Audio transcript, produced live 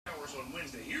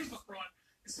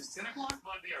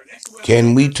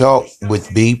Can we talk with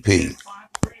BP?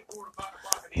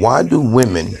 Why do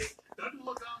women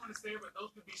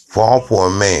fall for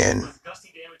a man,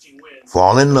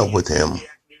 fall in love with him,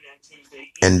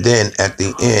 and then at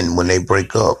the end when they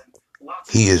break up,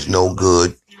 he is no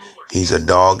good, he's a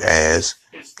dog ass,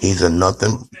 he's a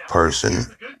nothing person,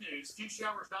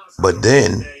 but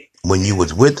then when you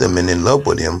was with him and in love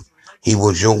with him, he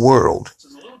was your world.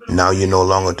 Now you're no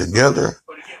longer together,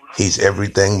 he's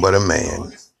everything but a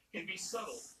man.